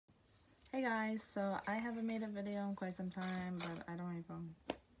Hey guys, so I haven't made a video in quite some time, but I don't even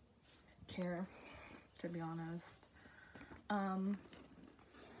care, to be honest. I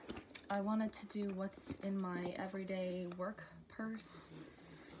wanted to do what's in my everyday work purse,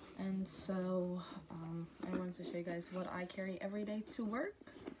 and so I wanted to show you guys what I carry every day to work.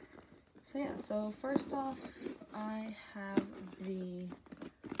 So yeah, so first off, I have the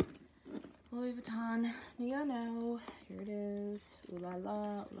Louis Vuitton Neonoe. Here it is. Ooh la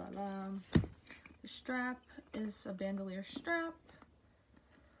la, ooh la la. The strap is a bandolier strap.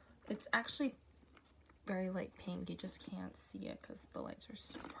 It's actually very light pink. You just can't see it because the lights are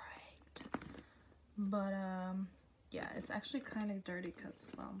so bright. But yeah, it's actually kind of dirty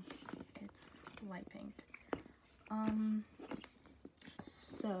because, well, it's light pink.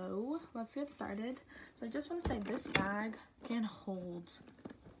 So let's get started. So I just want to say this bag can hold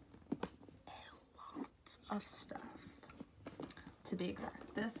of stuff, to be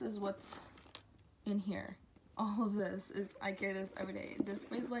exact. This is what's in here. All of this is, I carry this every day. This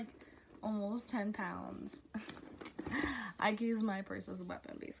weighs like almost 10 pounds. I can use my purse as a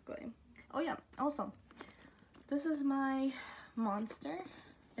weapon, basically. Oh yeah, also, this is my monster.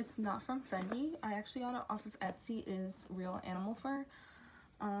 It's not from Fendi. I actually got it off of Etsy. It is real animal fur.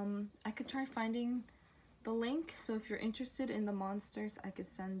 I could try finding the link, so if you're interested in the monsters, I could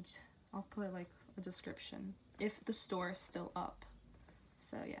send, I'll put like a description if the store is still up.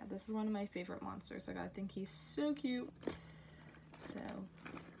 So yeah, this is one of my favorite monsters. Like, I think he's so cute. So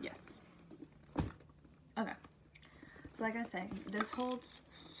yes. Okay, so like I say, this holds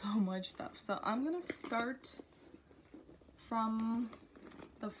so much stuff. So I'm gonna start from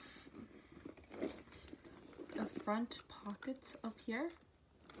the front pockets up here.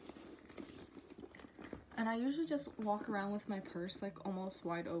 And I usually just walk around with my purse like almost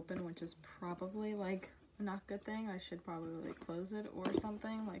wide open, which is probably like not a good thing. I should probably like close it or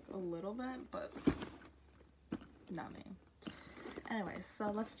something, like a little bit, but not me. Anyway,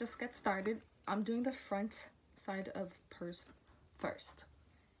 so let's just get started. I'm doing the front side of purse first.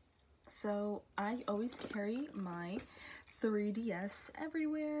 So I always carry my 3DS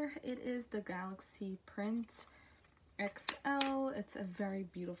everywhere. It is the Galaxy Print XL. It's a very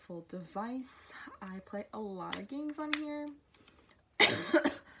beautiful device. I play a lot of games on here.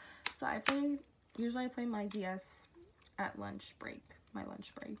 So usually I play my DS at lunch break, my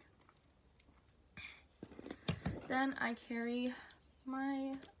lunch break. Then I carry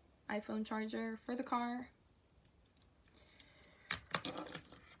my iPhone charger for the car.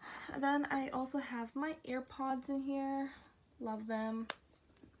 Then I also have my AirPods in here. Love them.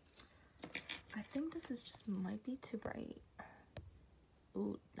 I think this is just might be too bright.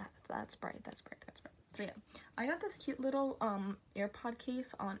 Ooh, that's bright, that's bright, that's bright. So yeah, I got this cute little AirPod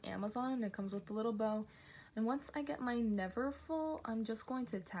case on Amazon. It comes with a little bow. And once I get my Neverfull, I'm just going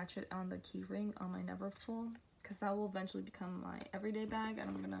to attach it on the key ring on my Neverfull, because that will eventually become my everyday bag, and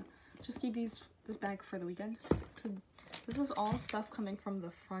I'm gonna just keep this bag for the weekend. So this is all stuff coming from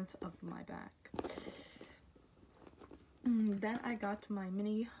the front of my bag. Then I got my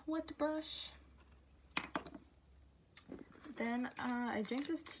mini wet brush. Then I drank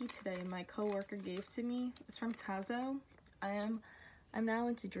this tea today my coworker gave to me. It's from Tazo. I'm now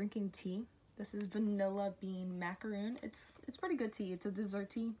into drinking tea. This is vanilla bean macaroon. It's pretty good tea. It's a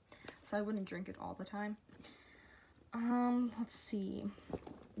dessert tea, so I wouldn't drink it all the time. Let's see.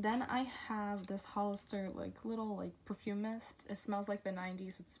 Then I have this Hollister like little like perfume mist. It smells like the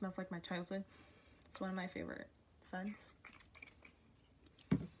 90s. It smells like my childhood. It's one of my favorite scents.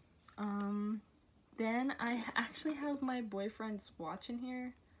 Then I actually have my boyfriend's watch in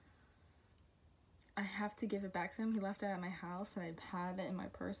here. I have to give it back to him. He left it at my house and I had it in my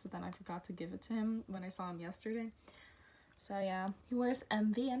purse, but then I forgot to give it to him when I saw him yesterday. So yeah, he wears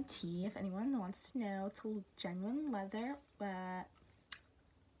MVMT if anyone wants to know. It's a genuine leather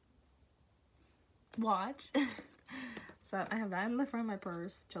watch. So I have that in the front of my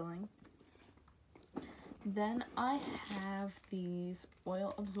purse, chilling. Then I have these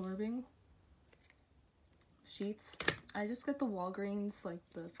oil absorbing sheets. I just got the Walgreens, like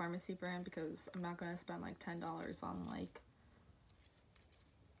the pharmacy brand, because I'm not gonna spend like $10 on like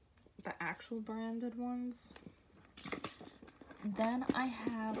the actual branded ones. Then I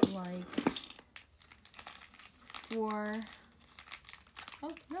have like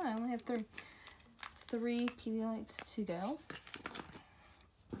I only have three Pedialytes to go.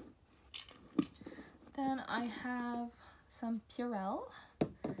 Then I have some Purell.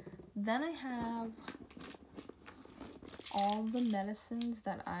 Then I have all the medicines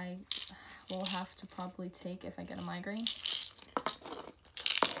that I will have to probably take if I get a migraine.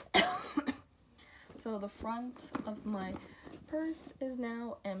 So the front of my purse is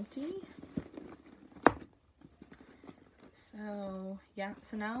now empty. So yeah,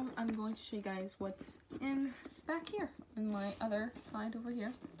 so now I'm going to show you guys what's in back here in my other side over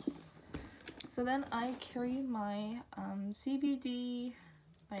here. So then I carry my CBD,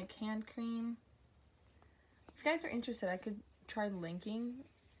 my hand cream. If you guys are interested, I could try linking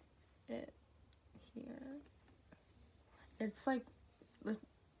it here. It's like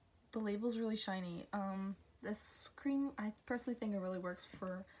the label's really shiny. This cream, I personally think it really works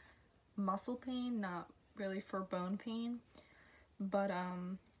for muscle pain, not really for bone pain, but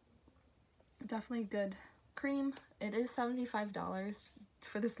definitely good cream. It is $75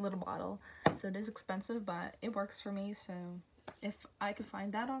 for this little bottle, so it is expensive, but it works for me. So if I could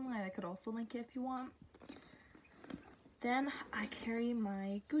find that online, I could also link it if you want. Then I carry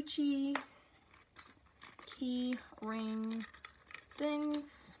my Gucci key ring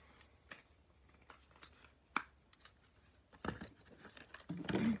things.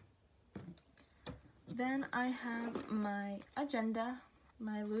 Then I have my agenda,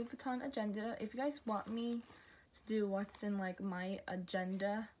 my Louis Vuitton agenda. If you guys want me to do what's in like my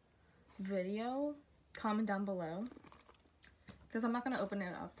agenda video, comment down below, because I'm not going to open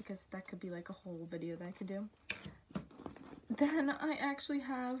it up because that could be like a whole video that I could do. Then I actually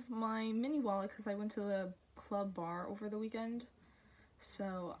have my mini wallet because I went to the club bar over the weekend,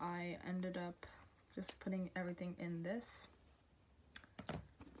 so I ended up just putting everything in this.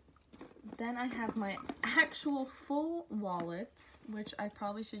 Then I have my actual full wallet, which I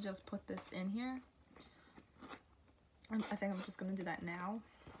probably should just put this in here. I think I'm just going to do that now.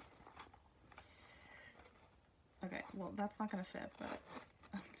 Okay, well that's not going to fit, but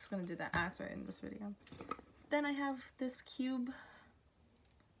I'm just going to do that after in this video. Then I have this cube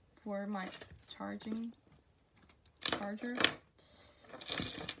for my charger.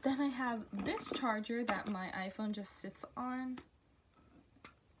 Then I have this charger that my iPhone just sits on.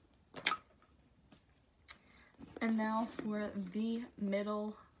 And now for the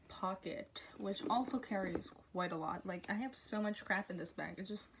middle pocket, which also carries quite a lot. Like, I have so much crap in this bag. It's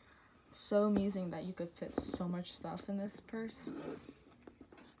just so amusing that you could fit so much stuff in this purse.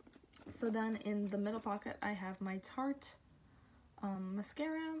 So then in the middle pocket, I have my Tarte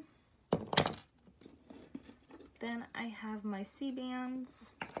mascara. Then I have my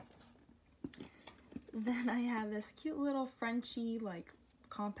C-bands. Then I have this cute little Frenchie, like,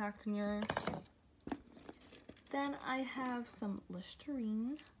 compact mirror. Then I have some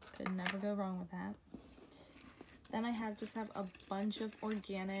Listerine. Could never go wrong with that. Then I just have a bunch of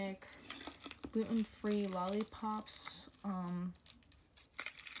organic, gluten-free lollipops.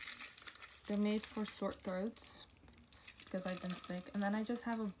 They're made for sore throats because I've been sick. And then I just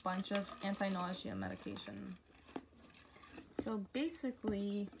have a bunch of anti-nausea medication. So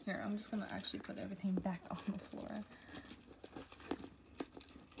basically, here, I'm just gonna actually put everything back on the floor.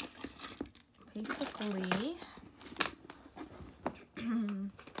 Basically,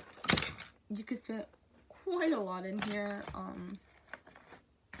 you could fit quite a lot in here.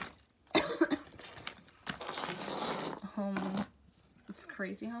 It's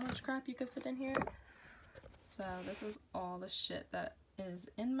crazy how much crap you could fit in here. So this is all the shit that is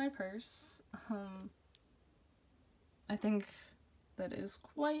in my purse. I think that is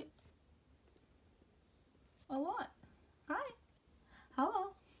quite a lot. Hi.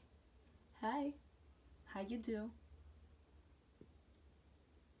 Hello. Hi. How you do?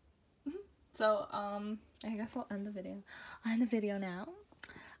 So, I guess I'll end the video. I'll end the video now.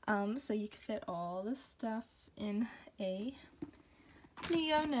 So you can fit all this stuff in a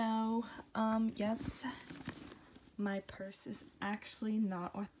Neonoe. Yes, my purse is actually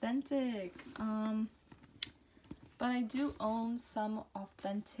not authentic. But I do own some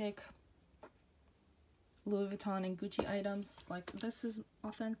authentic Louis Vuitton and Gucci items. Like, this is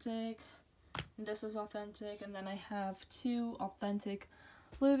authentic, and this is authentic, and then I have two authentic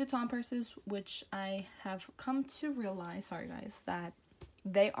Louis Vuitton purses, which I have come to realize, sorry guys, that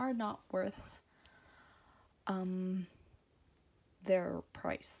they are not worth their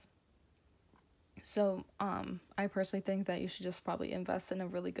price. So I personally think that you should just probably invest in a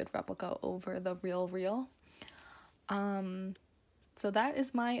really good replica over the real. So that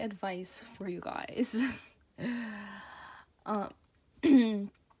is my advice for you guys. I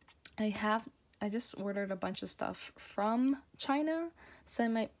just ordered a bunch of stuff from China, so I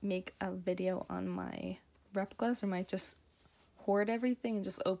might make a video on my replicas, or might just hoard everything and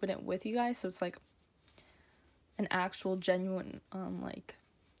just open it with you guys, so it's like an actual genuine like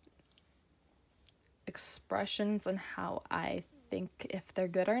expressions on how I think if they're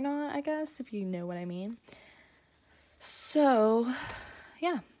good or not, I guess, if you know what I mean. So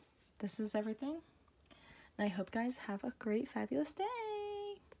yeah, this is everything. And I hope guys have a great, fabulous day.